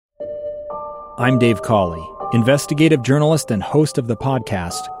I'm Dave Cawley, investigative journalist and host of the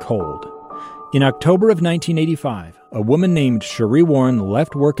podcast Cold. In October of 1985, a woman named Sheree Warren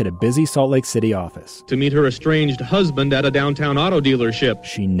left work at a busy Salt Lake City office to meet her estranged husband at a downtown auto dealership.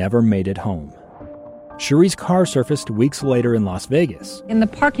 She never made it home. Sheree's car surfaced weeks later in Las Vegas. In the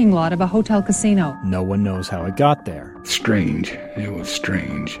parking lot of a hotel casino. No one knows how it got there. Strange. It was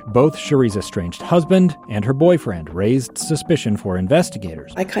strange. Both Sheree's estranged husband and her boyfriend raised suspicion for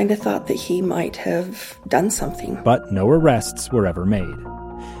investigators. I kind of thought that he might have done something. But no arrests were ever made.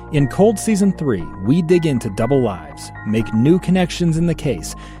 In Cold Season 3, we dig into double lives, make new connections in the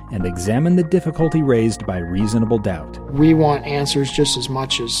case, and examine the difficulty raised by reasonable doubt. We want answers just as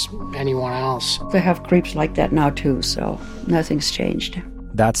much as anyone else. They have creeps like that now too, so nothing's changed.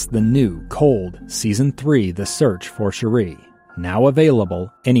 That's the new Cold Season 3, The Search for Sheree, now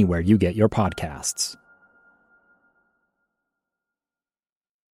available anywhere you get your podcasts.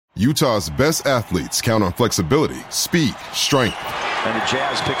 Utah's best athletes count on flexibility, speed, strength. And the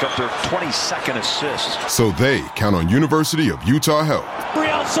Jazz pick up their 22nd assist. So they count on University of Utah Health.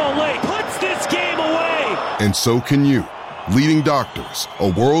 Real Salt Lake puts this game away. And so can you. Leading doctors, a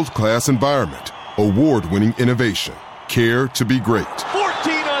world-class environment, award-winning innovation, care to be great.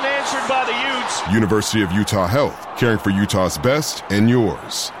 14 unanswered by the Utes. University of Utah Health, caring for Utah's best and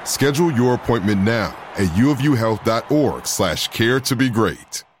yours. Schedule your appointment now at uofuhealth.org/care to be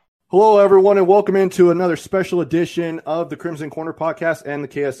great. Hello, everyone, and welcome into another special edition of the Crimson Corner podcast and the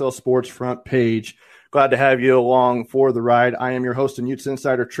KSL Sports Front Page. Glad to have you along for the ride. I am your host and Utes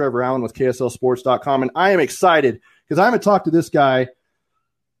insider, Trevor Allen with KSLSports.com, and I am excited because I haven't talked to this guy.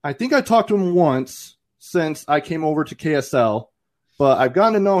 I think I talked to him once since I came over to KSL, but I've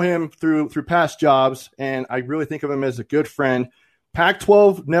gotten to know him through past jobs, and I really think of him as a good friend.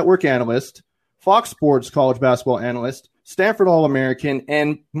 Pac-12 network analyst, Fox Sports college basketball analyst, Stanford All-American,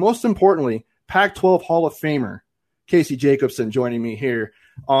 and most importantly, Pac-12 Hall of Famer, Casey Jacobson, joining me here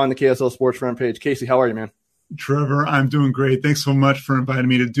on the KSL Sports Front Page. Casey, how are you, man? Trevor, I'm doing great. Thanks so much for inviting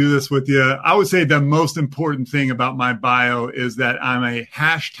me to do this with you. I would say the most important thing about my bio is that I'm a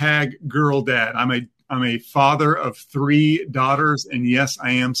hashtag girl dad. I'm a father of 3 daughters, and yes,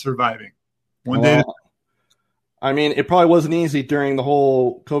 I am surviving. One day. I mean, it probably wasn't easy during the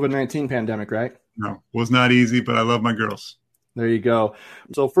whole COVID-19 pandemic, right? No, was not easy, but I love my girls. There you go.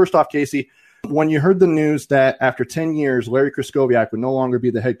 So first off, Casey, when you heard the news that after 10 years, Larry Kraskowiak would no longer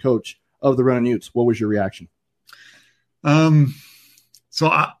be the head coach of the Runnin' Utes, what was your reaction? So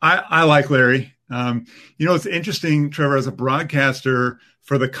I like Larry. It's interesting, Trevor, as a broadcaster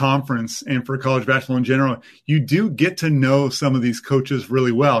for the conference and for college basketball in general, you do get to know some of these coaches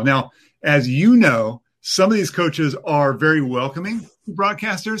really well. Now, as you know, some of these coaches are very welcoming to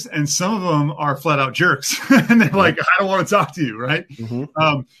broadcasters, and some of them are flat out jerks. And they're like, I don't want to talk to you, right?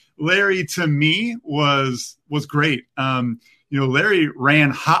 Mm-hmm. Larry, to me, was great. Larry ran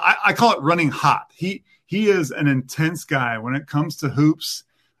hot. I call it running hot. He is an intense guy when it comes to hoops.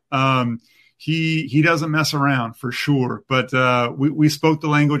 He doesn't mess around for sure. But we spoke the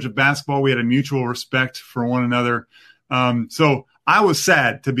language of basketball. We had a mutual respect for one another. So I was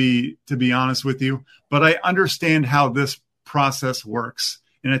sad to be honest with you, but I understand how this process works.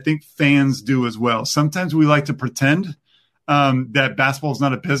 And I think fans do as well. Sometimes we like to pretend that basketball is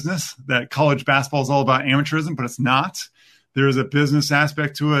not a business, that college basketball is all about amateurism, but it's not. There is a business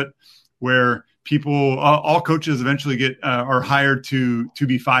aspect to it where people, all coaches eventually are hired to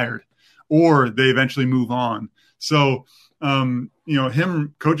be fired, or they eventually move on. So,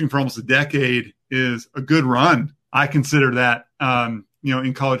 him coaching for almost a decade is a good run. I consider that,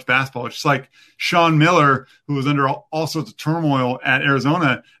 in college basketball. It's just like Sean Miller, who was under all sorts of turmoil at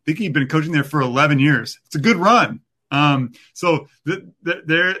Arizona. I think he'd been coaching there for 11 years. It's a good run. So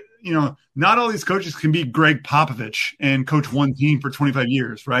not all these coaches can be Greg Popovich and coach one team for 25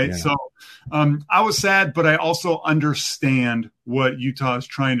 years, right? Yeah. So I was sad, but I also understand what Utah is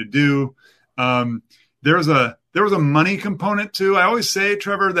trying to do. There was a money component too. I always say,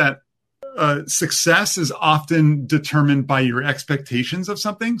 Trevor, that success is often determined by your expectations of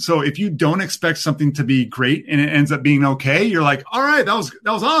something. So if you don't expect something to be great and it ends up being okay, you're like, all right, that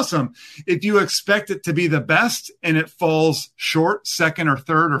was awesome. If you expect it to be the best and it falls short, second or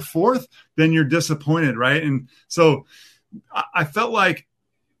third or fourth, then you're disappointed, right? And so I felt like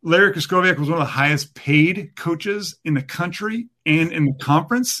Larry Kraskowiak was one of the highest paid coaches in the country and in the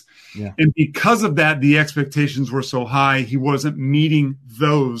conference. Yeah. And because of that, the expectations were so high, he wasn't meeting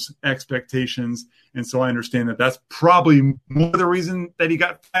those expectations. And so I understand that that's probably more the reason that he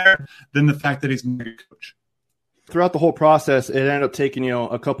got fired than the fact that he's not a good coach. Throughout the whole process, it ended up taking,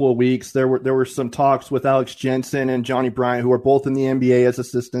 a couple of weeks. There were some talks with Alex Jensen and Johnny Bryant, who are both in the NBA as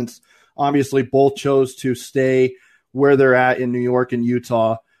assistants obviously both chose to stay where they're at in New York and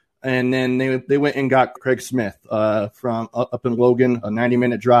Utah. And then they went and got Craig Smith from up in Logan, a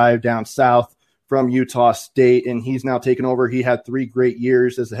 90-minute drive down south from Utah State, and he's now taken over. He had 3 great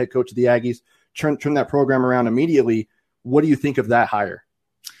years as the head coach of the Aggies, turned that program around immediately. What do you think of that hire?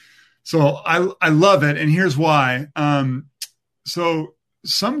 So I love it, and here's why. So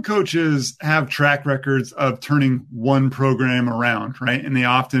some coaches have track records of turning one program around, right? And they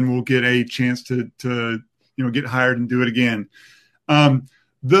often will get a chance to get hired and do it again.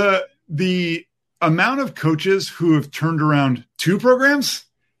 The amount of coaches who have turned around 2 programs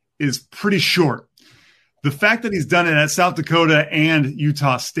is pretty short. The fact that he's done it at South Dakota and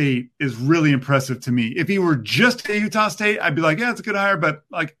Utah State is really impressive to me. If he were just at Utah State, I'd be like, yeah, it's a good hire, but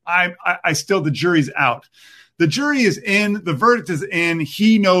like I still, the jury's out. The jury is in, the verdict is in.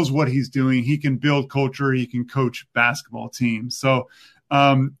 He knows what he's doing. He can build culture. He can coach basketball teams. So,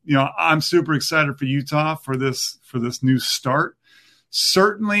 I'm super excited for Utah for this new start.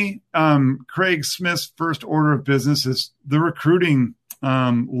 Certainly, Craig Smith's first order of business is the recruiting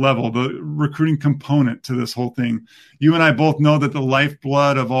level, the recruiting component to this whole thing. You and I both know that the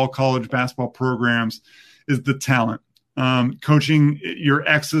lifeblood of all college basketball programs is the talent. Coaching your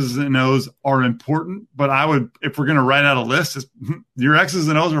X's and O's are important, but if we're going to write out a list, your X's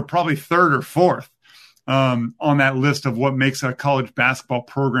and O's are probably 3rd or 4th on that list of what makes a college basketball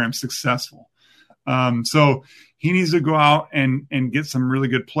program successful. So he needs to go out and get some really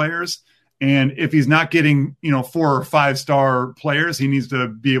good players. And if he's not getting, 4 or 5 star players, he needs to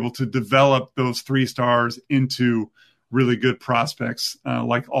be able to develop those 3 stars into really good prospects,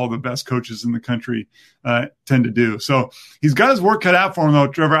 like all the best coaches in the country tend to do. So he's got his work cut out for him, though,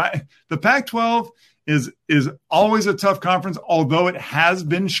 Trevor. The Pac-12 is always a tough conference, although it has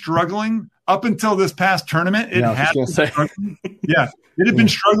been struggling up until this past tournament. It had been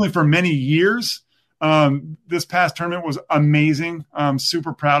struggling for many years. This past tournament was amazing. I'm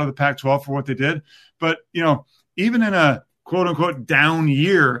super proud of the Pac-12 for what they did. But, even in a quote-unquote down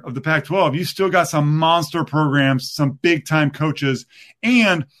year of the Pac-12, you still got some monster programs, some big-time coaches.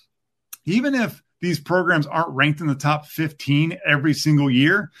 And even if these programs aren't ranked in the top 15 every single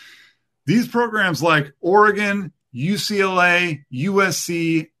year, these programs like Oregon, UCLA,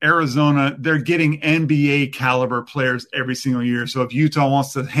 USC, Arizona, they're getting NBA caliber players every single year. So if Utah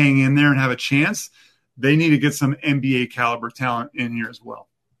wants to hang in there and have a chance, they need to get some NBA caliber talent in here as well.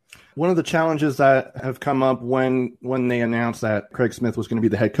 One of the challenges that have come up when they announced that Craig Smith was going to be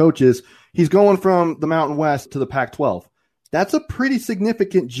the head coach is he's going from the Mountain West to the Pac-12. That's a pretty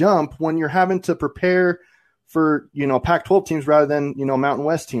significant jump when you're having to prepare for, Pac-12 teams rather than, Mountain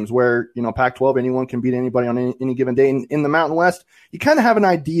West teams where, Pac-12, anyone can beat anybody on any given day. In the Mountain West, you kind of have an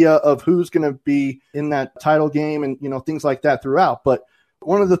idea of who's going to be in that title game and, things like that throughout. But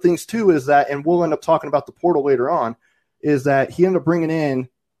one of the things, too, is that, and we'll end up talking about the portal later on, is that he ended up bringing in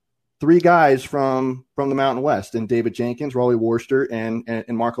 3 guys from the Mountain West, and David Jenkins, Raleigh Worcester, and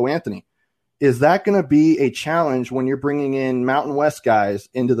Marco Anthony. Is that going to be a challenge when you're bringing in Mountain West guys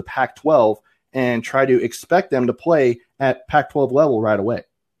into the Pac-12 and try to expect them to play at Pac-12 level right away?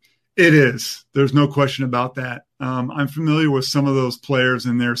 It is. There's no question about that. I'm familiar with some of those players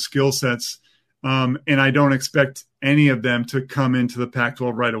and their skill sets, and I don't expect any of them to come into the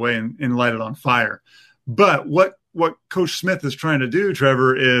Pac-12 right away and light it on fire. But what Coach Smith is trying to do,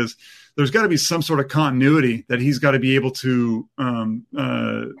 Trevor, is there's got to be some sort of continuity that he's got to be able to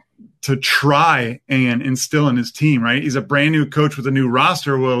try and instill in his team, right? He's a brand new coach with a new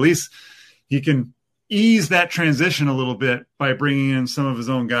roster. Well, at least he can ease that transition a little bit by bringing in some of his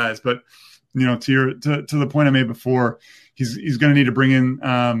own guys. But, to the point I made before, he's going to need to bring in,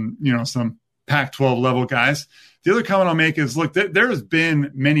 some Pac-12 level guys. The other comment I'll make is, look, there has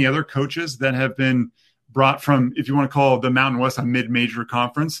been many other coaches that have been brought from, if you want to call the Mountain West a mid-major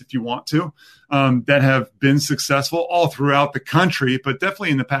conference, if you want to, that have been successful all throughout the country, but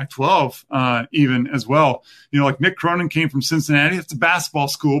definitely in the Pac-12 even as well. Like Mick Cronin came from Cincinnati. It's a basketball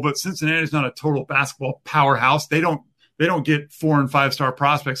school, but Cincinnati is not a total basketball powerhouse. They don't get 4 and 5 star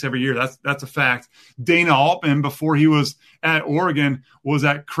prospects every year. That's a fact. Dana Altman, before he was at Oregon, was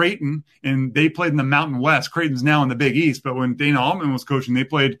at Creighton, and they played in the Mountain West. Creighton's now in the Big East, but when Dana Altman was coaching, they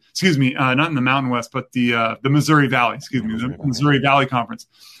played, not in the Mountain West, but the Missouri Valley, the Missouri Valley Conference.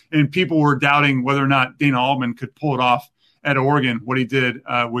 And people were doubting whether or not Dana Altman could pull it off at Oregon, what he did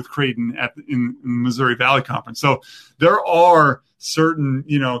with Creighton in the Missouri Valley Conference. So there are certain,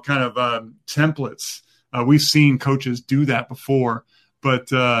 templates. We've seen coaches do that before, but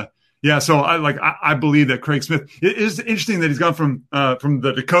so I believe that Craig Smith. It is interesting that he's gone from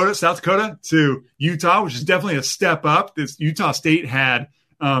the South Dakota to Utah, which is definitely a step up. This Utah State had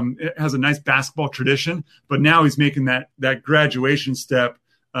It has a nice basketball tradition, but now he's making that graduation step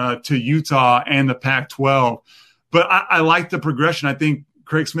to Utah and the Pac-12. But I like the progression. I think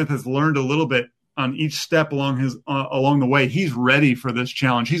Craig Smith has learned a little bit on each step along the way. He's ready for this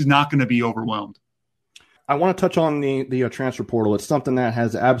challenge. He's not going to be overwhelmed. I want to touch on the transfer portal. It's something that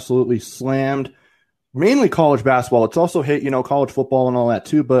has absolutely slammed mainly college basketball. It's also hit, college football and all that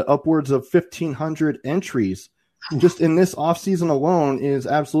too, but upwards of 1,500 entries just in this offseason alone is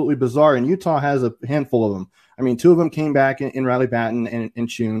absolutely bizarre. And Utah has a handful of them. I mean, 2 of them came back in Riley Batton and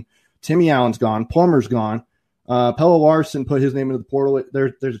Chune. Timmy Allen's gone. Plummer's gone. Pelle Larsson put his name into the portal.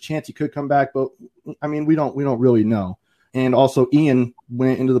 There's a chance he could come back, but I mean, we don't really know. And also Ian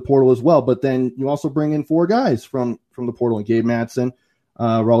went into the portal as well. But then you also bring in 4 guys from the portal, and Gabe Madsen,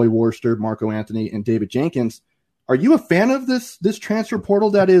 Raleigh Worcester, Marco Anthony, and David Jenkins. Are you a fan of this transfer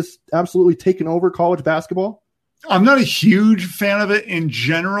portal that is absolutely taken over college basketball? I'm not a huge fan of it in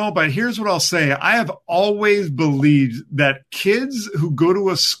general, but here's what I'll say. I have always believed that kids who go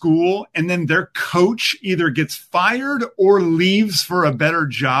to a school and then their coach either gets fired or leaves for a better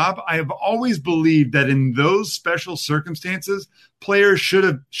job, I have always believed that in those special circumstances, players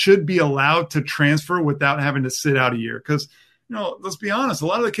should be allowed to transfer without having to sit out a year. Because, let's be honest, a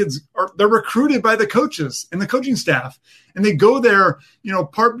lot of the kids they're recruited by the coaches and the coaching staff, and they go there,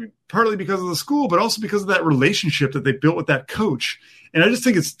 partly because of the school, but also because of that relationship that they built with that coach. And I just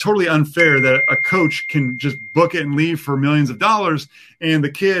think it's totally unfair that a coach can just book it and leave for millions of dollars, and the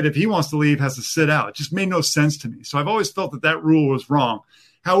kid, if he wants to leave, has to sit out. It just made no sense to me. So I've always felt that rule was wrong.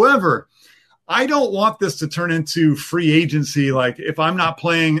 However, I don't want this to turn into free agency. Like, if I'm not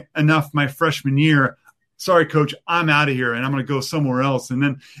playing enough my freshman year, sorry, coach, I'm out of here and I'm going to go somewhere else. And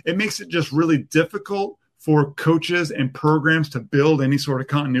then it makes it just really difficult for coaches and programs to build any sort of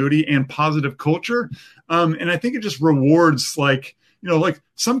continuity and positive culture. And I think it just rewards, like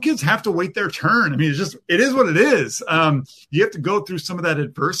some kids have to wait their turn. I mean, it is what it is. You have to go through some of that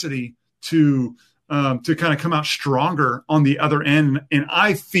adversity to kind of come out stronger on the other end. And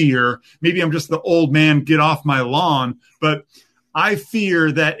I fear, maybe I'm just the old man, get off my lawn, but I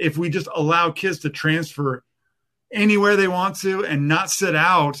fear that if we just allow kids to transfer anywhere they want to and not sit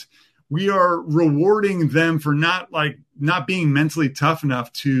out, we are rewarding them for not being mentally tough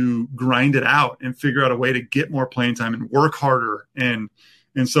enough to grind it out and figure out a way to get more playing time and work harder. And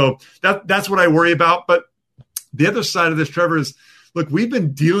so that's what I worry about. But the other side of this, Trevor, is, look, we've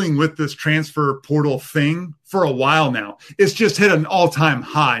been dealing with this transfer portal thing for a while now. It's just hit an all-time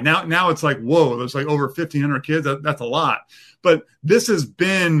high. Now it's like, whoa, there's like over 1,500 kids. That's a lot. But this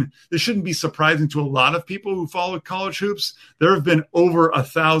shouldn't be surprising to a lot of people who follow college hoops. There have been over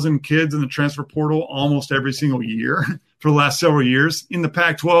 1,000 kids in the transfer portal almost every single year for the last several years. In the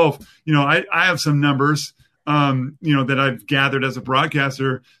Pac-12, I have some numbers, that I've gathered as a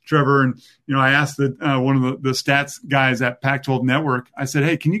broadcaster, Trevor. And, I asked one of the stats guys at Pac-12 Network, I said,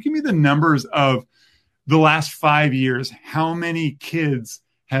 hey, can you give me the numbers of the last 5 years? How many kids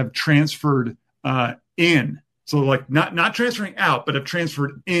have transferred in? So like not transferring out, but have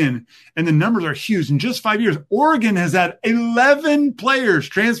transferred in. And the numbers are huge. In just 5 years, Oregon has had 11 players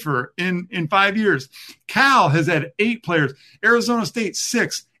transfer in 5 years. Cal has had 8 players. Arizona State,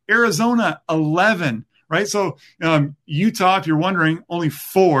 6. Arizona, 11. Right? So Utah, if you're wondering, only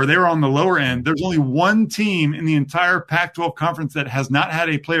 4. They were on the lower end. There's only one team in the entire Pac-12 conference that has not had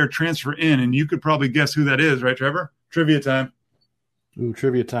a player transfer in. And you could probably guess who that is, right, Trevor? Trivia time. Ooh,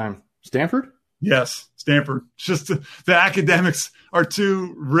 trivia time. Stanford? Yes, Stanford. It's just the academics are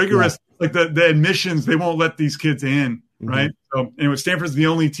too rigorous. Yeah. Like the admissions, they won't let these kids in, right? So anyway, Stanford's the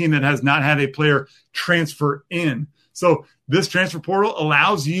only team that has not had a player transfer in. So this transfer portal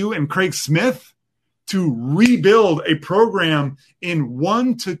allows you and Craig Smith to rebuild a program in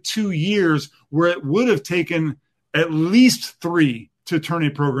 1 to 2 years where it would have taken at least 3 to turn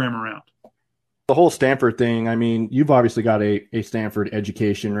a program around. The whole Stanford thing, I mean, you've obviously got a Stanford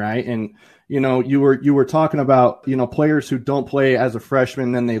education, right? And, you were talking about, players who don't play as a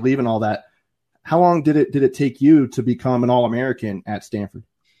freshman, then they leave and all that. How long did it take you to become an All-American at Stanford?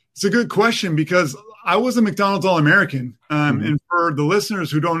 It's a good question, because I was a McDonald's All-American. And for the listeners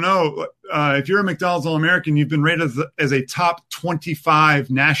who don't know, if you're a McDonald's All-American, you've been rated as a top 25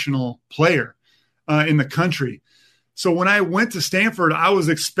 national player in the country. So when I went to Stanford, I was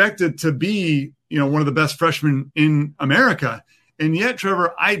expected to be, one of the best freshmen in America. And yet,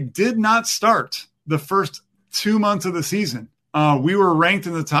 Trevor, I did not start the first 2 months of the season. We were ranked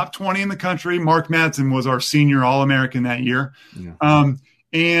in the top 20 in the country. Mark Madsen was our senior All-American that year. Yeah.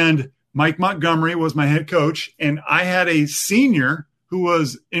 And Mike Montgomery was my head coach. And I had a senior who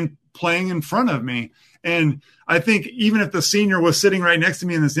was playing in front of me. And I think even if the senior was sitting right next to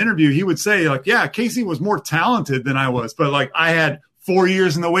me in this interview, he would say, like, yeah, Casey was more talented than I was. But, like, I had 4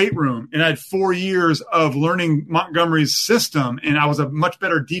 years in the weight room, and I had 4 years of learning Montgomery's system, and I was a much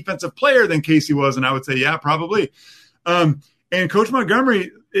better defensive player than Casey was. And I would say, yeah, probably. And Coach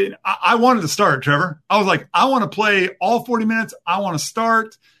Montgomery, I wanted to start, Trevor. I was like, I want to play all 40 minutes. I want to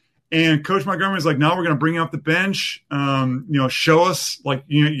start. And Coach Montgomery was like, no, we're going to bring you off the bench. Show us, like,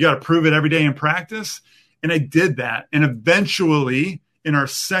 you got to prove it every day in practice. And I did that. And eventually, in our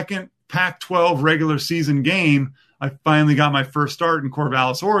second Pac-12 regular season game, I finally got my first start in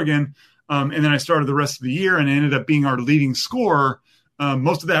Corvallis, Oregon. And then I started the rest of the year and I ended up being our leading scorer.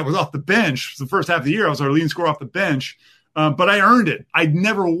 Most of that was off the bench. The first half of the year, I was our leading scorer off the bench. But I earned it. I'd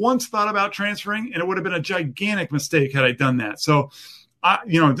never once thought about transferring, and it would have been a gigantic mistake had I done that. So,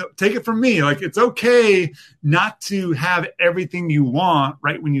 take it from me. Like, it's okay not to have everything you want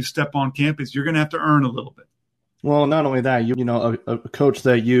right when you step on campus. You're going to have to earn a little bit. Well, not only that, a coach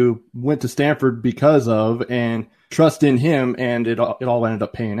that you went to Stanford because of and trust in him, and it all ended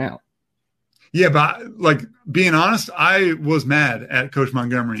up paying out. Yeah, but, like, being honest, I was mad at Coach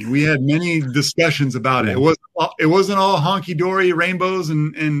Montgomery. We had many discussions about it. It wasn't all honky-dory rainbows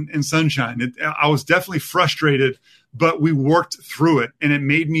and sunshine. I was definitely frustrated, but we worked through it, and it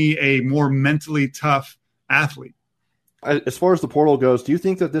made me a more mentally tough athlete. As far as the portal goes, do you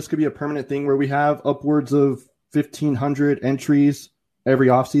think that this could be a permanent thing where we have upwards of 1,500 entries every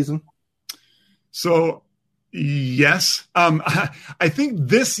offseason? So, yes. I think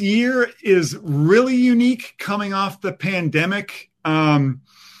this year is really unique coming off the pandemic.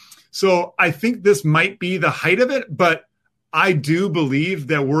 So I think this might be the height of it, but I do believe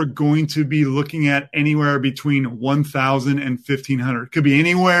that we're going to be looking at anywhere between 1,000 and 1,500. It could be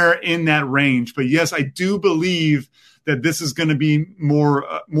anywhere in that range. But yes, I do believe that this is going to be more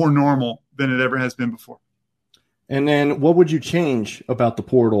normal than it ever has been before. And then what would you change about the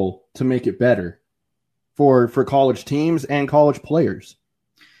portal to make it better for college teams and college players?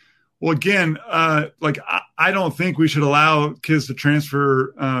 Well, again, I don't think we should allow kids to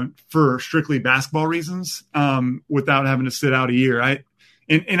transfer for strictly basketball reasons without having to sit out a year.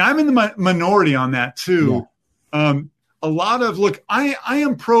 And I'm in the minority on that too. Yeah. A lot of I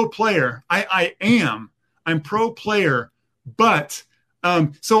am pro player. I'm pro player, but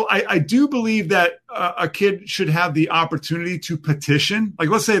so I do believe that a kid should have the opportunity to petition. Like,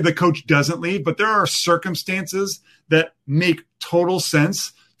 let's say the coach doesn't leave, but there are circumstances that make total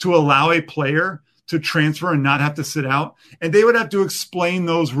sense to allow a player to transfer and not have to sit out. And they would have to explain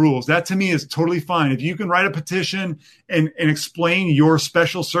those rules. That to me is totally fine. If you can write a petition and explain your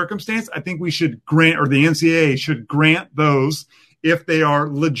special circumstance, I think we should grant, or the NCAA should grant those if they are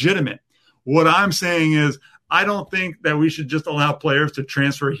legitimate. What I'm saying is, I don't think that we should just allow players to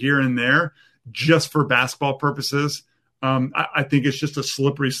transfer here and there just for basketball purposes. I think it's just a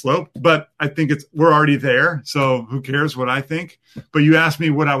slippery slope, but I think we're already there. So who cares what I think? But you asked me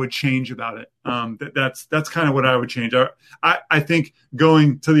what I would change about it. That's kind of what I would change. I think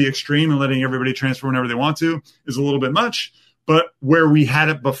going to the extreme and letting everybody transfer whenever they want to is a little bit much, but where we had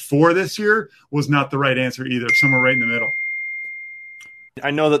it before this year was not the right answer either. Somewhere right in the middle.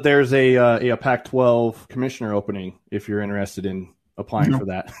 I know that there's a Pac-12 commissioner opening if you're interested in applying for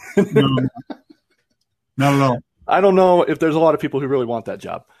that. No, not at all. I don't know if there's a lot of people who really want that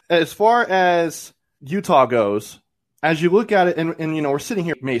job. As far as Utah goes, as you look at it, and we're sitting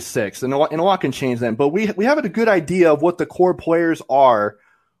here May 6th, and a lot can change then, but we have a good idea of what the core players are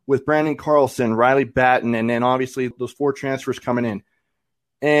with Branden Carlson, Riley Battin, and then obviously those 4 transfers coming in.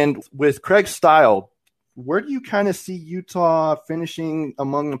 And with Craig Stile, where do you kind of see Utah finishing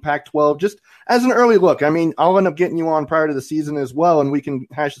among the Pac-12? Just as an early look. I mean, I'll end up getting you on prior to the season as well, and we can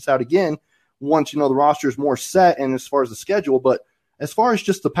hash this out again once, the roster is more set and as far as the schedule. But as far as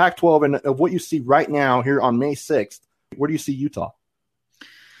just the Pac-12 and of what you see right now here on May 6th, where do you see Utah?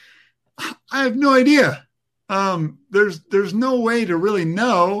 I have no idea. There's no way to really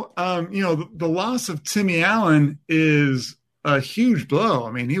know. The loss of Timmy Allen is a huge blow.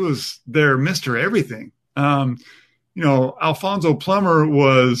 I mean, he was their Mr. Everything. Alfonso Plummer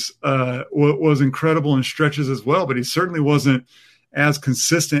was incredible in stretches as well, but he certainly wasn't as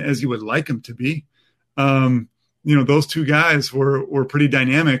consistent as you would like him to be. Those two guys were pretty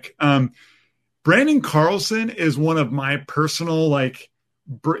dynamic. Branden Carlson is one of my personal,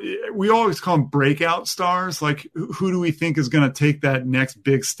 we always call him breakout stars. Like, who do we think is going to take that next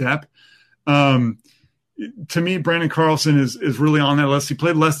big step? To me, Branden Carlson is really on that list. He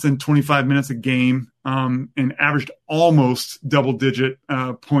played less than 25 minutes a game and averaged almost double-digit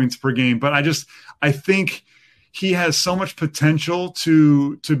points per game. But I think he has so much potential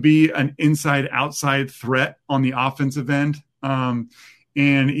to be an inside-outside threat on the offensive end. And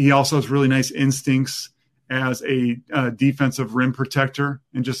he also has really nice instincts as a defensive rim protector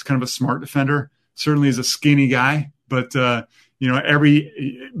and just kind of a smart defender. Certainly is a skinny guy, but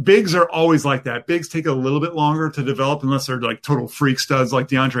bigs are always like that. Bigs take a little bit longer to develop unless they're like total freak studs like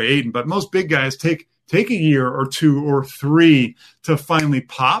DeAndre Ayton. But most big guys take a year or 2 or 3 to finally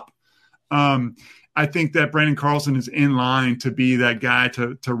pop. I think that Branden Carlson is in line to be that guy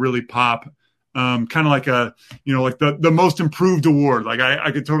to really pop. Kind of like the most improved award. Like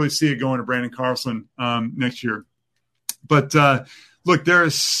I could totally see it going to Branden Carlson next year. But look, there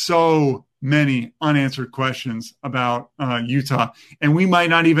is so many unanswered questions about Utah, and we might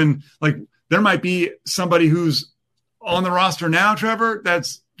not even there might be somebody who's on the roster now, Trevor,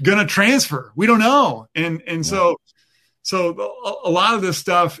 that's going to transfer. We don't know. And so a lot of this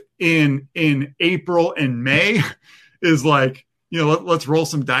stuff in April and May is like, let's roll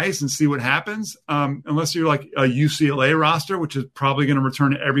some dice and see what happens. Unless you're like a UCLA roster, which is probably going to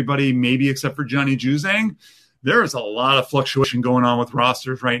return everybody, maybe except for Johnny Juzang. There is a lot of fluctuation going on with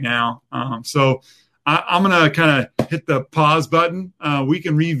rosters right now. So I'm going to kind of hit the pause button. We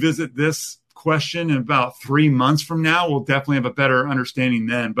can revisit this question in about 3 months from now. We'll definitely have a better understanding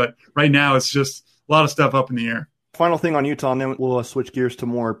then. But right now, it's just a lot of stuff up in the air. Final thing on Utah, and then we'll switch gears to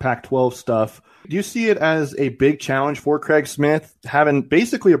more Pac-12 stuff. Do you see it as a big challenge for Craig Smith, having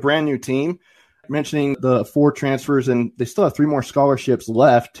basically a brand new team, mentioning the 4 transfers, and they still have 3 more scholarships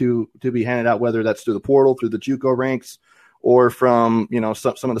left to be handed out, whether that's through the portal, through the JUCO ranks, or from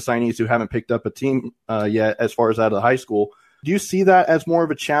some of the signees who haven't picked up a team yet as far as out of the high school. Do you see that as more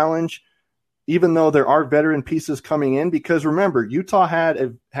of a challenge, even though there are veteran pieces coming in? Because remember, Utah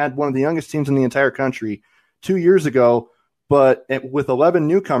had one of the youngest teams in the entire country 2 years ago, but with 11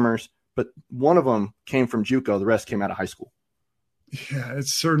 newcomers, but one of them came from JUCO. The rest came out of high school. Yeah, it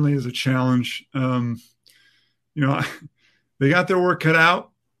certainly is a challenge. They got their work cut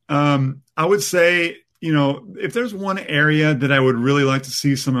out. I would say, if there's one area that I would really like to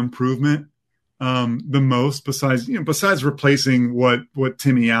see some improvement, the most, besides replacing what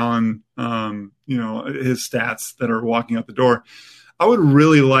Timmy Allen, his stats that are walking out the door, I would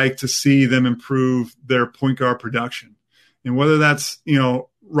really like to see them improve their point guard production. And whether that's,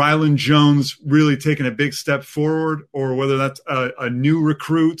 Rylan Jones really taking a big step forward, or whether that's a new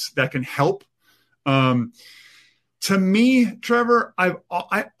recruit that can help. To me, Trevor,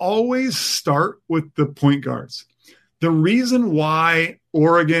 I always start with the point guards. The reason why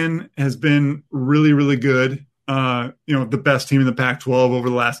Oregon has been really, really good, the best team in the Pac-12 over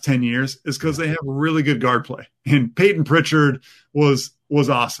the last 10 years, is because they have really good guard play. And Peyton Pritchard was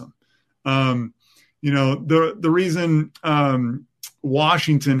awesome. The reason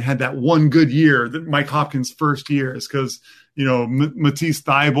Washington had that one good year, that Mike Hopkins' first year, is because, Matisse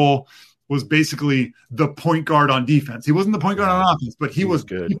Thybulle was basically the point guard on defense. He wasn't the point guard on offense, but he was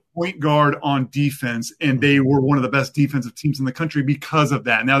good point guard on defense, and they were one of the best defensive teams in the country because of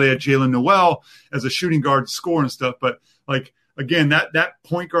that. Now they had Jalen Noel as a shooting guard to score and stuff, but again, that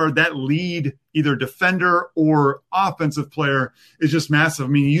point guard, that lead either defender or offensive player is just massive. I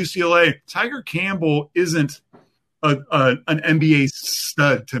mean, UCLA, Tiger Campbell isn't an NBA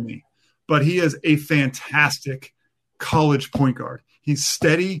stud to me, but he is a fantastic college point guard. He's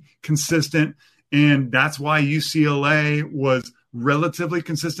steady, consistent, and that's why UCLA was relatively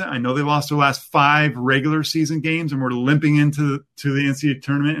consistent. I know they lost their last 5 regular season games and were limping into the NCAA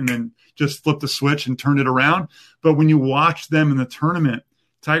tournament and then just flipped the switch and turned it around. But when you watch them in the tournament,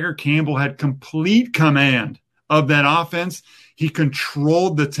 Tiger Campbell had complete command of that offense. He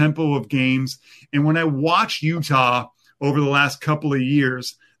controlled the tempo of games. And when I watch Utah over the last couple of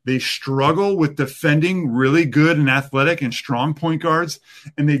years, they struggle with defending really good and athletic and strong point guards,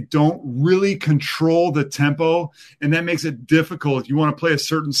 and they don't really control the tempo, and that makes it difficult. If you want to play a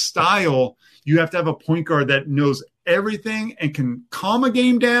certain style, you have to have a point guard that knows everything and can calm a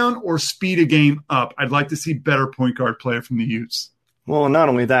game down or speed a game up. I'd like to see better point guard play from the Utes. Well, and not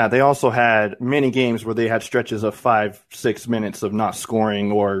only that, they also had many games where they had stretches of 5-6 minutes of not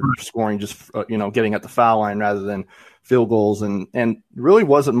scoring or scoring just, getting at the foul line rather than field goals, and really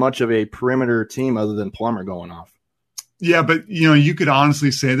wasn't much of a perimeter team other than Plummer going off. Yeah, but, you could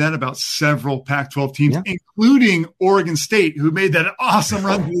honestly say that about several Pac-12 teams, including Oregon State, who made that awesome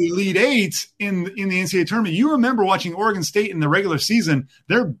run to the Elite Eight in the NCAA tournament. You remember watching Oregon State in the regular season,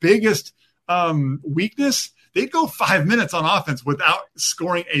 their biggest weakness, they'd go 5 minutes on offense without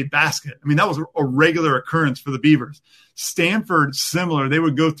scoring a basket. I mean, that was a regular occurrence for the Beavers. Stanford, similar. They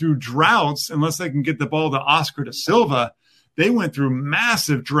would go through droughts unless they can get the ball to Oscar da Silva. they went through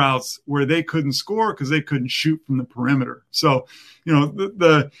massive droughts where they couldn't score because they couldn't shoot from the perimeter. So,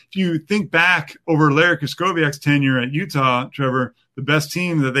 if you think back over Larry Krystkowiak's tenure at Utah, Trevor, the best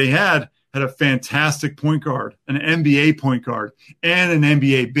team that they had a fantastic point guard, an NBA point guard, and an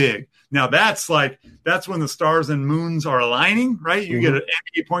NBA big. Now that's when the stars and moons are aligning, right? You get an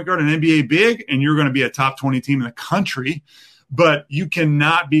NBA point guard, an NBA big, and you're going to be a top 20 team in the country. But you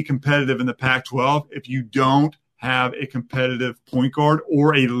cannot be competitive in the Pac-12 if you don't have a competitive point guard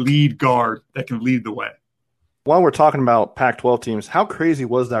or a lead guard that can lead the way. While we're talking about Pac-12 teams, how crazy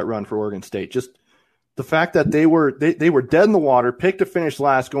was that run for Oregon State? Just the fact that they were dead in the water, picked to finish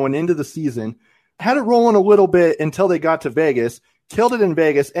last going into the season, had it rolling a little bit until they got to Vegas, killed it in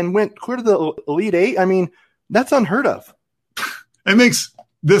Vegas, and went clear to the Elite Eight. I mean, that's unheard of. It makes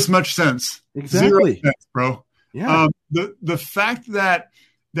this much sense. Exactly. 0 sense, bro. Yeah. The fact that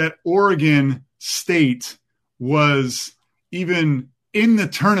Oregon State was even in the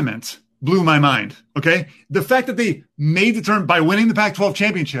tournament blew my mind. Okay. The fact that they made the tournament by winning the Pac-12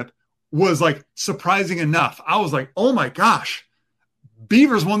 championship was like surprising enough. I was like, oh my gosh,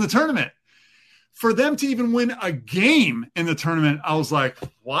 Beavers won the tournament. For them to even win a game in the tournament, I was like,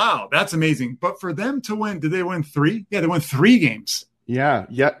 wow, that's amazing. But for them to win, did they win 3? Yeah, they won 3 games. Yeah.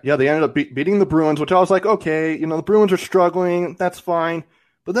 They ended up beating the Bruins, which I was like, okay, the Bruins are struggling. That's fine.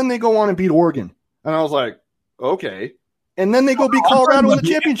 But then they go on and beat Oregon. And I was like, okay. And then they go beat Colorado in the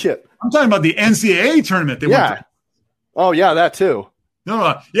championship. I'm talking about the NCAA tournament. They went to. Oh, yeah, that too.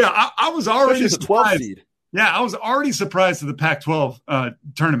 No. Yeah, I was already surprised. 12 seed. Yeah, I was already surprised at the Pac-12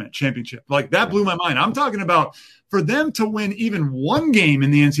 tournament championship. Like, that blew my mind. I'm talking about for them to win even 1 game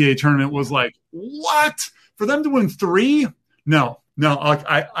in the NCAA tournament was like, what? For them to win 3? No.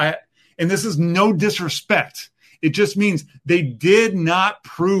 I and this is no disrespect. It just means they did not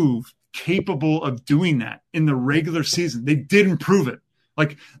prove capable of doing that in the regular season. They didn't prove it.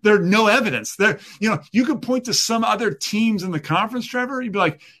 Like, there's no evidence there. You could point to some other teams in the conference, Trevor. You'd be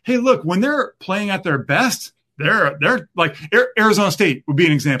like, hey, look, when they're playing at their best, they're like Arizona State would be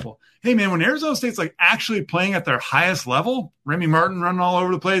an example. Hey, man, when Arizona State's like actually playing at their highest level, Remy Martin running all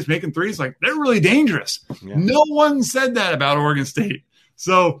over the place, making threes, like, they're really dangerous. Yeah. No one said that about Oregon State.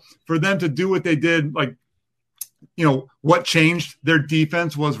 So for them to do what they did, like, what changed? Their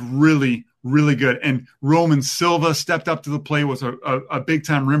defense was really, really good. And Roman Silva stepped up to the plate, was a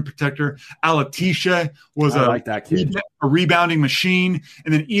big-time rim protector. Alatisha was like that kid. A rebounding machine.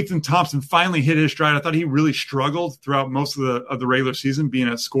 And then Ethan Thompson finally hit his stride. I thought he really struggled throughout most of the regular season being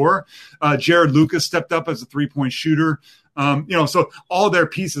a scorer. Jared Lucas stepped up as a three-point shooter. So all their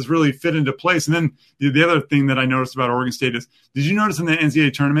pieces really fit into place. And then the other thing that I noticed about Oregon State is, did you notice in the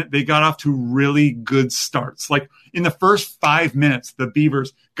NCAA tournament, they got off to really good starts? Like, in the first 5 minutes, the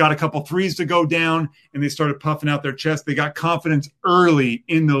Beavers got a couple threes to go down and they started puffing out their chest. They got confidence early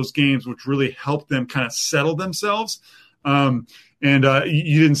in those games, which really helped them kind of settle themselves. You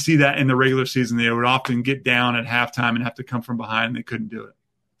didn't see that in the regular season. They would often get down at halftime and have to come from behind, and they couldn't do it.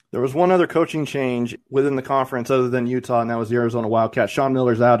 There was one other coaching change within the conference other than Utah, and that was the Arizona Wildcats. Sean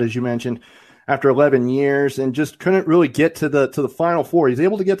Miller's out, as you mentioned, after 11 years, and just couldn't really get to the Final Four. He's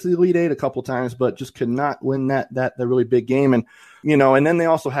able to get to the Elite Eight a couple times, but just could not win that really big game. And and then they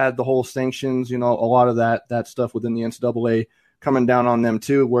also had the whole sanctions, a lot of that stuff within the NCAA coming down on them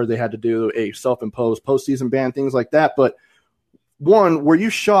too, where they had to do a self-imposed postseason ban, things like that. But one, were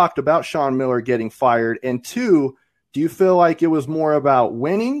you shocked about Sean Miller getting fired? And two, do you feel like it was more about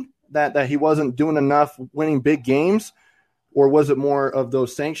winning, that he wasn't doing enough winning big games, or was it more of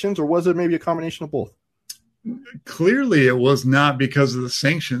those sanctions, or was it maybe a combination of both? Clearly it was not because of the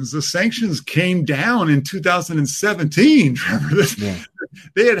sanctions. The sanctions came down in 2017, Trevor. Yeah.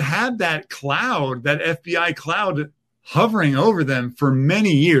 They had that cloud, that FBI cloud hovering over them for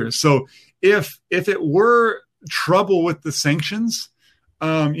many years. So if it were trouble with the sanctions,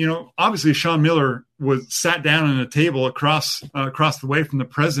 obviously Sean Miller was sat down at a table across the way from the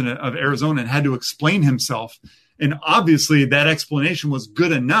president of Arizona and had to explain himself. And obviously that explanation was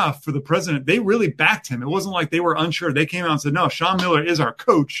good enough for the president. They really backed him. It wasn't like they were unsure. They came out and said, no, Sean Miller is our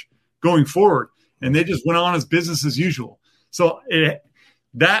coach going forward. And they just went on as business as usual. So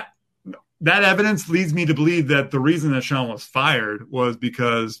that evidence leads me to believe that the reason that Sean was fired was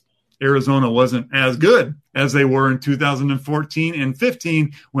because Arizona wasn't as good as they were in 2014 and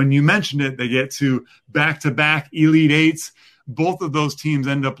 15. When you mentioned it, they get to back-to-back Elite Eights. Both of those teams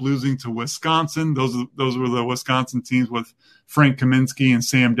end up losing to Wisconsin. Those were the Wisconsin teams with Frank Kaminsky and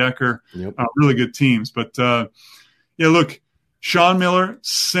Sam Decker. Yep. Really good teams. But, look, Sean Miller,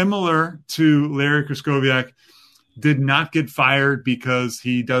 similar to Larry Krystkowiak, did not get fired because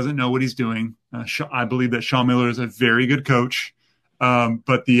he doesn't know what he's doing. I believe that Sean Miller is a very good coach,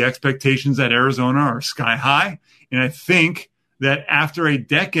 but the expectations at Arizona are sky high. And I think that after a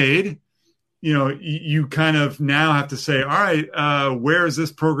decade, you kind of now have to say, all right, where is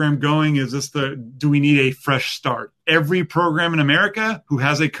this program going? Do we need a fresh start? Every program in America who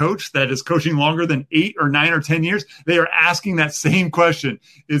has a coach that is coaching longer than 8 or 9 or 10 years, they are asking that same question.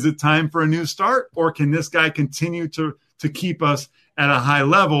 Is it time for a new start, or can this guy continue to keep us at a high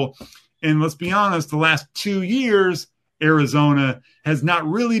level? And let's be honest, the last 2 years, Arizona has not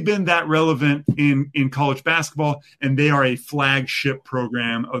really been that relevant in college basketball, and they are a flagship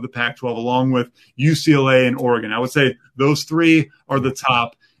program of the Pac-12 along with UCLA and Oregon. I would say those three are the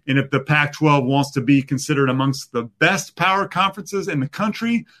top. And if the Pac-12 wants to be considered amongst the best power conferences in the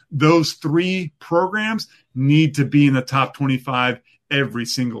country, those three programs need to be in the top 25 every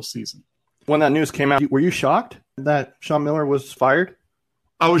single season. When that news came out, were you shocked that Sean Miller was fired?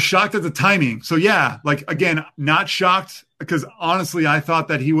 I was shocked at the timing. So yeah, again, not shocked because honestly, I thought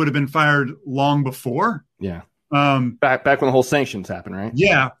that he would have been fired long before. Yeah. Back when the whole sanctions happened, right?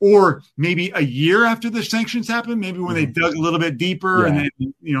 Yeah. Or maybe a year after the sanctions happened, maybe when they dug a little bit deeper and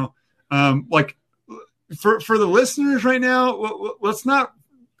then, for the listeners right now, let's not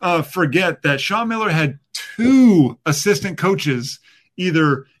forget that Sean Miller had 2 assistant coaches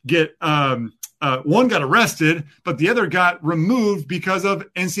either get, one got arrested, but the other got removed because of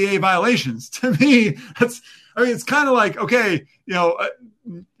NCAA violations. To me, it's kind of like, okay,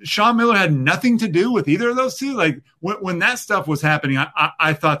 Sean Miller had nothing to do with either of those two. Like when that stuff was happening,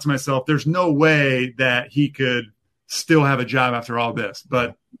 I thought to myself, there's no way that he could still have a job after all this.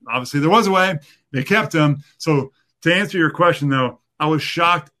 But obviously there was a way. They kept him. So to answer your question, though, I was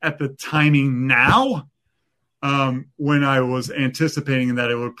shocked at the timing now. When I was anticipating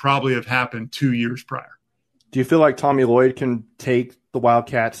that it would probably have happened 2 years prior. Do you feel like Tommy Lloyd can take the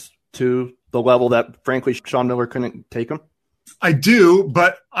Wildcats to the level that, frankly, Sean Miller couldn't take them? I do,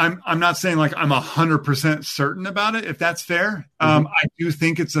 but I'm not saying like I'm 100% certain about it, if that's fair. I do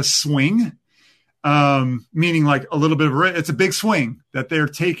think it's a swing, meaning like a little bit of it's a big swing that they're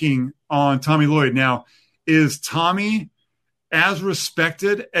taking on Tommy Lloyd. Now, is Tommy as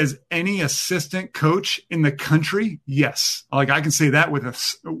respected as any assistant coach in the country? Yes. I can say that with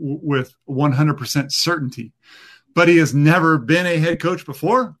 100% certainty, but he has never been a head coach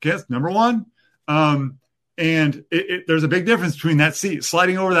before. Okay, that's number one. And there's a big difference between that seat,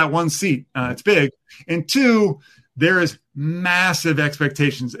 sliding over that one seat. It's big. And 2, there is massive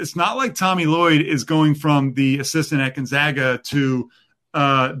expectations. It's not like Tommy Lloyd is going from the assistant at Gonzaga to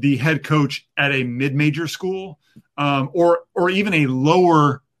the head coach at a mid-major school. Or even a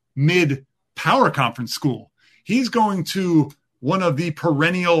lower mid power conference school. He's going to one of the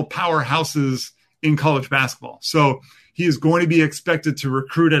perennial powerhouses in college basketball. So he is going to be expected to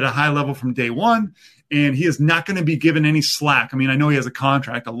recruit at a high level from day one, and he is not going to be given any slack. I mean, I know he has a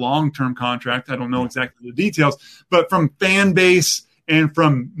contract, a long-term contract. I don't know exactly the details, but from fan base and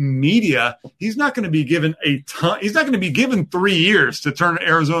from media, he's not going to be given a ton. He's not going to be given 3 years to turn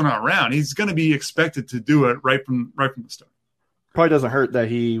Arizona around. He's going to be expected to do it right from the start. Probably doesn't hurt that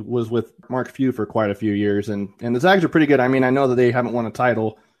he was with Mark Few for quite a few years, and the Zags are pretty good. I mean, I know that they haven't won a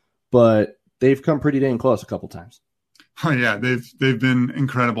title, but they've come pretty dang close a couple times. Oh yeah, they've been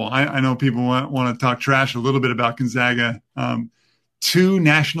incredible. I know people want to talk trash a little bit about Gonzaga. 2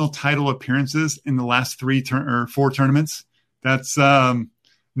 national title appearances in the last 4 tournaments. That's no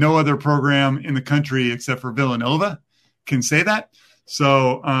other program in the country except for Villanova can say that.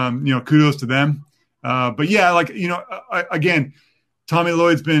 So, kudos to them. But yeah, again, Tommy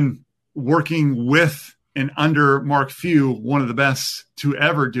Lloyd's been working with and under Mark Few, one of the best to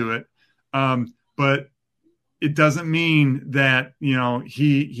ever do it. But it doesn't mean that,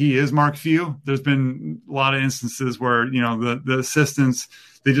 he is Mark Few. There's been a lot of instances where, the assistants,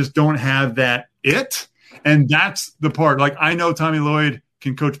 they just don't have that it. And that's the part. Like, I know Tommy Lloyd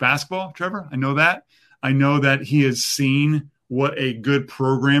can coach basketball, Trevor. I know that. I know that he has seen what a good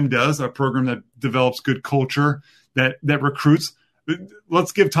program does, a program that develops good culture, that recruits.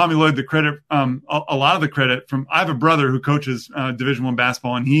 Let's give Tommy Lloyd the credit, a lot of the credit from. I have a brother who coaches Division I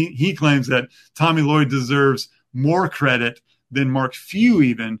basketball, and he claims that Tommy Lloyd deserves more credit than Mark Few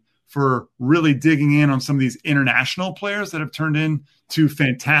even for really digging in on some of these international players that have turned into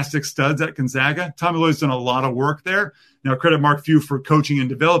fantastic studs at Gonzaga. Tommy Lloyd's done a lot of work there. Now, credit Mark Few for coaching and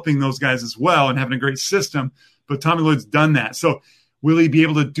developing those guys as well and having a great system, but Tommy Lloyd's done that. So will he be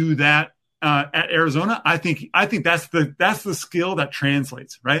able to do that at Arizona? I think that's the skill that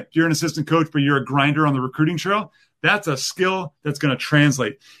translates, right? If you're an assistant coach, but you're a grinder on the recruiting trail, that's a skill that's going to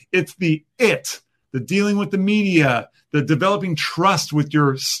translate. It's the the dealing with the media, the developing trust with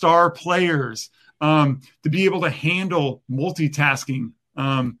your star players, to be able to handle multitasking,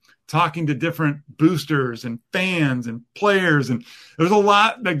 talking to different boosters and fans and players. And there's a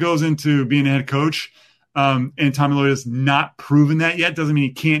lot that goes into being a head coach. And Tommy Lloyd has not proven that yet. Doesn't mean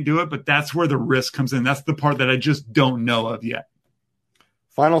he can't do it, but that's where the risk comes in. That's the part that I just don't know of yet.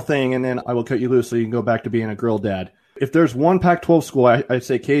 Final thing, and then I will cut you loose so you can go back to being a girl dad. If there's one Pac-12 school, I'd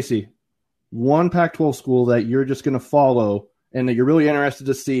say, Casey, one Pac-12 school that you're just going to follow and that you're really interested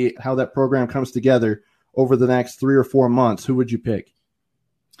to see how that program comes together over the next 3 or 4 months, who would you pick?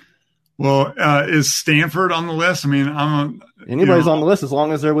 Well, is Stanford on the list? I mean, anybody's on the list as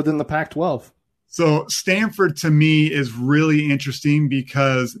long as they're within the Pac-12. So Stanford, to me, is really interesting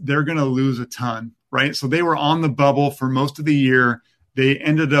because they're going to lose a ton, right? So they were on the bubble for most of the year. They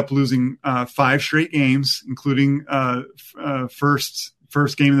ended up losing 5 straight games, including first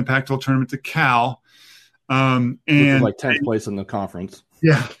game in the Pac-12 tournament to Cal. And like 10th place in the conference.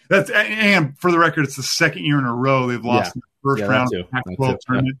 Yeah, and for the record, it's the second year in a row they've lost in the first round of the Pac-12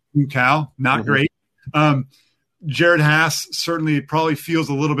 tournament to Cal. Not great. Jared Haas certainly probably feels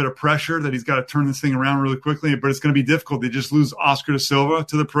a little bit of pressure that he's got to turn this thing around really quickly, but it's going to be difficult. They just lose Oscar da Silva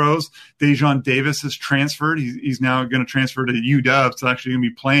to the pros. Dejon Davis has transferred. He's now going to transfer to UW, so actually going to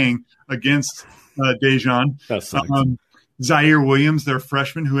be playing against Dejon. Zaire Williams, their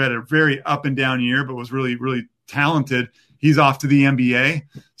freshman, who had a very up and down year, but was really, really talented. He's off to the NBA.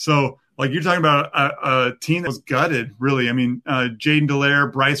 So, like, you're talking about a team that was gutted, really. I mean, Jaden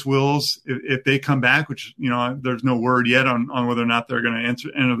Dallaire, Bryce Wills, if they come back, which, there's no word yet on whether or not they're going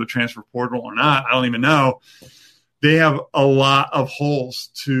to enter the transfer portal or not. I don't even know. They have a lot of holes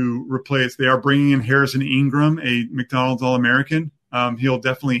to replace. They are bringing in Harrison Ingram, a McDonald's All-American. He'll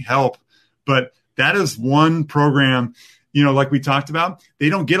definitely help. But that is one program, like we talked about, they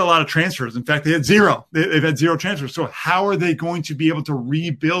don't get a lot of transfers. In fact, they had 0. They've had 0 transfers. So how are they going to be able to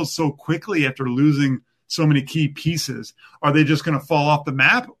rebuild so quickly after losing so many key pieces? Are they just going to fall off the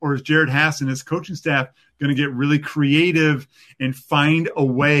map, or is Jared Haas and his coaching staff going to get really creative and find a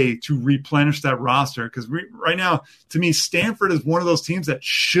way to replenish that roster? Because right now, to me, Stanford is one of those teams that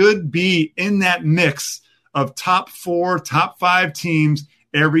should be in that mix of top 4, top 5 teams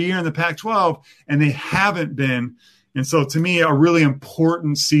every year in the Pac-12, and they haven't been. And so, to me, a really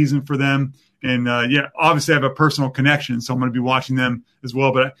important season for them. And, obviously I have a personal connection, so I'm going to be watching them as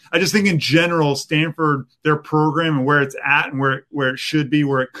well. But I just think in general, Stanford, their program and where it's at and where it should be,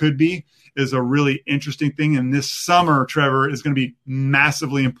 where it could be, is a really interesting thing. And this summer, Trevor, is going to be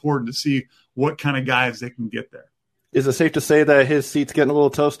massively important to see what kind of guys they can get there. Is it safe to say that his seat's getting a little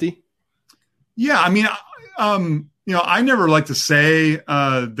toasty? Yeah, I mean, I never like to say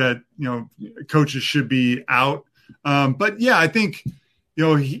that, coaches should be out. But yeah, I think,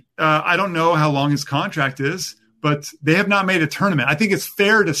 I don't know how long his contract is, but they have not made a tournament. I think it's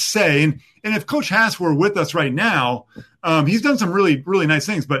fair to say, and if Coach Haas were with us right now, he's done some really, really nice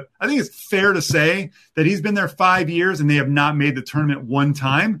things, but I think it's fair to say that he's been there 5 years and they have not made the tournament one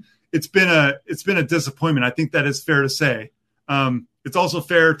time. It's been a disappointment. I think that is fair to say. It's also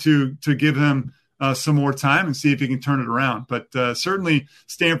fair to give him some more time and see if he can turn it around. But certainly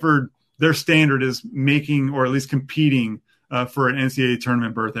Stanford, their standard is making, or at least competing for an NCAA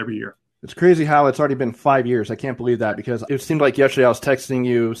tournament berth every year. It's crazy how it's already been 5 years. I can't believe that, because it seemed like yesterday I was texting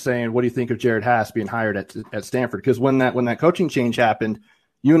you saying, what do you think of Jared Haas being hired at Stanford? Because when that coaching change happened,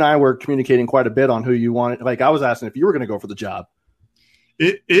 you and I were communicating quite a bit on who you wanted. Like, I was asking if you were going to go for the job.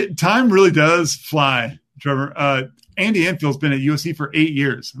 Time really does fly, Trevor. Andy Enfield's been at USC for 8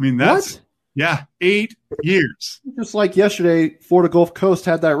 years. I mean, that's what? Yeah, 8 years. Just like yesterday, Florida Gulf Coast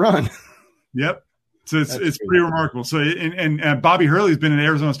had that run. Yep. So it's pretty remarkable. So and Bobby Hurley's been at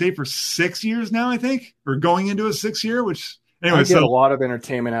Arizona State for 6 years now, I think, or going into his 6th year. Which anyway, I get a lot of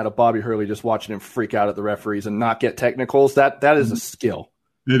entertainment out of Bobby Hurley just watching him freak out at the referees and not get technicals. That is a skill.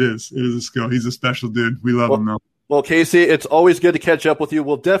 It is a skill. He's a special dude. We love him though. Well, Casey, it's always good to catch up with you.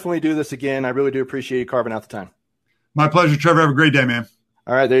 We'll definitely do this again. I really do appreciate you carving out the time. My pleasure, Trevor. Have a great day, man.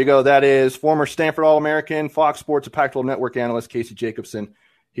 All right, there you go. That is former Stanford All-American, Fox Sports, and Pac-12 Network analyst Casey Jacobsen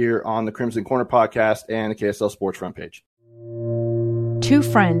here on the Crimson Corner podcast and the KSL Sports front page. Two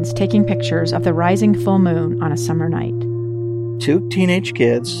friends taking pictures of the rising full moon on a summer night. Two teenage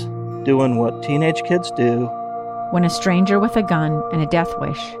kids doing what teenage kids do. When a stranger with a gun and a death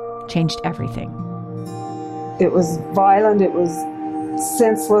wish changed everything. It was violent, it was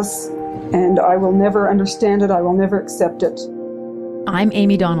senseless, and I will never understand it, I will never accept it. I'm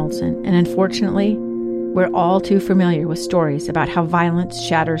Amy Donaldson, and unfortunately, we're all too familiar with stories about how violence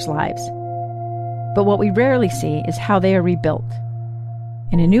shatters lives. But what we rarely see is how they are rebuilt.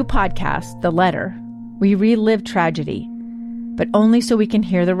 In a new podcast, The Letter, We relive tragedy, but only so we can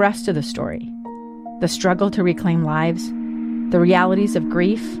hear the rest of the story. The struggle to reclaim lives, the realities of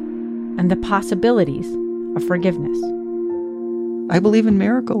grief, and the possibilities of forgiveness. I believe in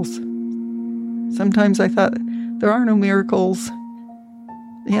miracles. Sometimes I thought, there are no miracles.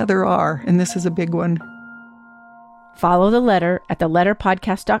 Yeah, there are, and this is a big one. Follow The Letter at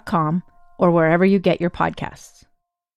theletterpodcast.com or wherever you get your podcasts.